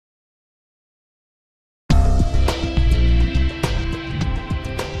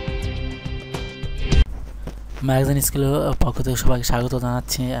Magazine স্কুলের পক্ষ থেকে সবাইকে স্বাগত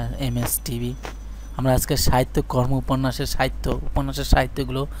জানাচ্ছি। MS টিভি আমরা আজকে সাহিত্য কর্ম উপন্যাসের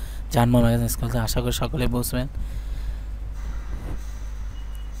সাহিত্যগুলো জানবো ম্যাগাজিন স্কুল থেকে। আশা করি সকলে বুঝবেন।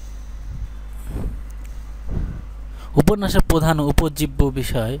 উপন্যাসের প্রধান উপজীব্য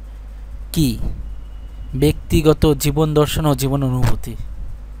বিষয় কি? ব্যক্তিগত জীবন দর্শন ও জীবন অনুভূতি।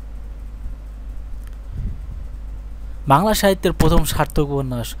 বাংলা সাহিত্যের প্রথম সার্থক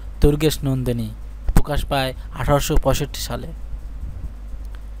উপন্যাস দুর্গেশ নন্দিনী প্রকাশ পায় 1865 সালে।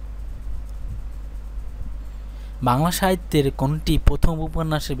 বাংলা সাহিত্যের কোনটি প্রথম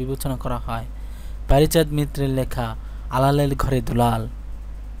উপন্যাসে বিবেচনা করা হয়? প্যারীচাঁদ মিত্রের লেখা আলালের ঘরে দুলাল।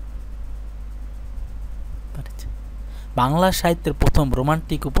 বাংলা সাহিত্যের প্রথম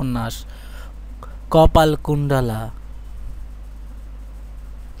রোমান্টিক উপন্যাস কপালকুণ্ডলা।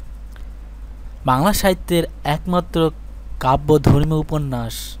 বাংলা সাহিত্যের একমাত্র কাব্যধর্মী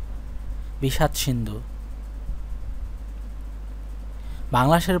উপন্যাস বিষাদ সিন্ধু।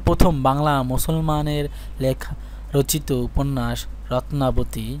 বাংলাদেশের প্রথম বাংলা মুসলমানের লেখা রচিত উপন্যাস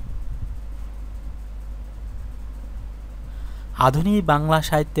রত্নাবতী। আধুনিক বাংলা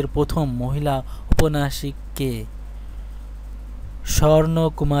সাহিত্যের প্রথম মহিলা ঔপন্যাসিক কে?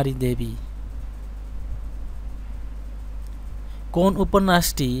 স্বর্ণকুমারী দেবী। কোন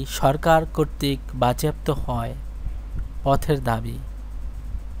উপন্যাসটি সরকার কর্তৃক বাজেয়াপ্ত হয়? পথের দাবি।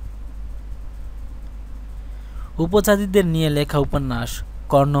 উপজাতিদের নিয়ে লেখা উপন্যাস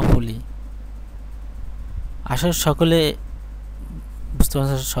কর্ণফুলী। আসলে সকলে বুঝতে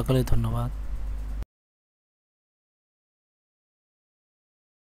পারছেন। সকলে ধন্যবাদ।